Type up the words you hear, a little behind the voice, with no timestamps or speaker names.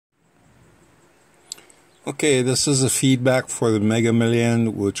Okay, this is the feedback for the Mega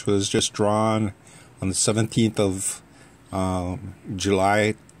Million, which was just drawn on the 17th of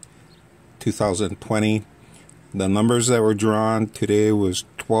July 2020. The numbers that were drawn today was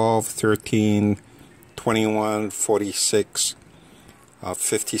 12, 13, 21, 46,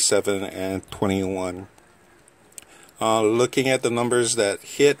 57, and 21. Looking at the numbers that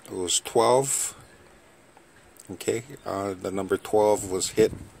hit, it was 12. Okay, the number 12 was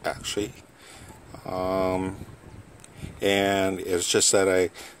hit actually. And it's just that I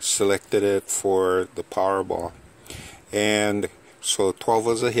selected it for the Powerball, and so 12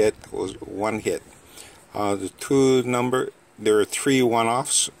 was a hit, was one hit. There are three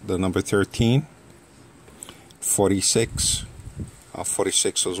one-offs: the number 13, 46,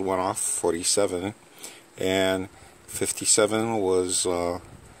 46 was one off, 47, and 57 was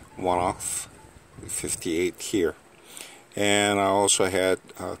one off, 58 here. And I also had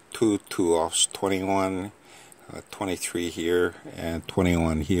two offs, 21, 23 here, and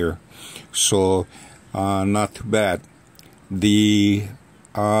 21 here. So not too bad. The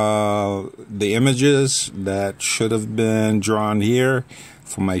images that should have been drawn here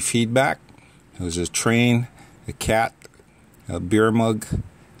for my feedback, it was a train, a cat, a beer mug,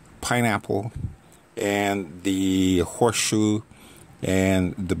 pineapple, and the horseshoe,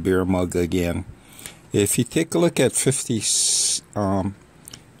 and the beer mug again. If you take a look at 50,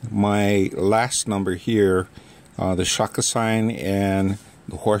 my last number here, the shaka sign and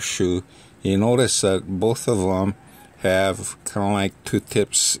the horseshoe, you notice that both of them have kind of like two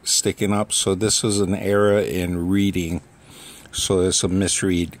tips sticking up. So this is an error in reading. So it's a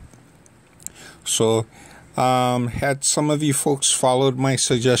misread. So had some of you folks followed my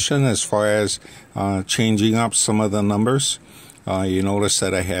suggestion as far as changing up some of the numbers, you notice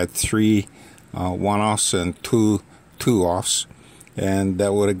that I had three one-offs and two offs, and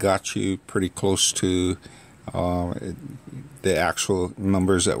that would have got you pretty close to the actual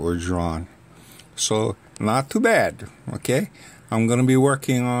numbers that were drawn. So not too bad. Okay, I'm going to be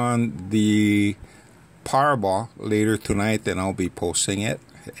working on the Powerball later tonight, and I'll be posting it,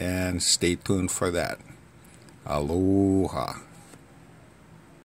 and stay tuned for that. Aloha.